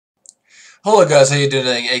Hello guys, how you doing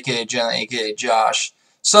today? AKA Jen, AKA Josh.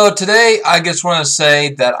 So today I just want to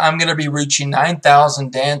say that I'm going to be reaching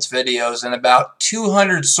 9,000 dance videos and about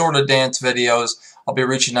 200 sort of dance videos. I'll be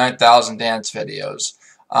reaching 9,000 dance videos.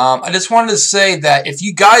 I just wanted to say that if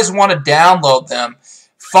you guys want to download them,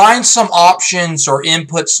 find some options or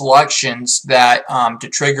input selections that to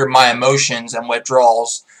trigger my emotions and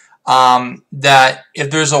withdrawals. That if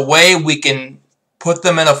there's a way we can put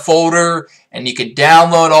them in a folder and you can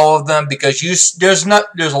download all of them, because there's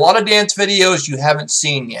a lot of dance videos you haven't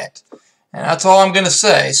seen yet, and that's all I'm gonna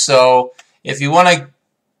say. So if you want to,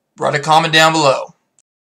 write a comment down below.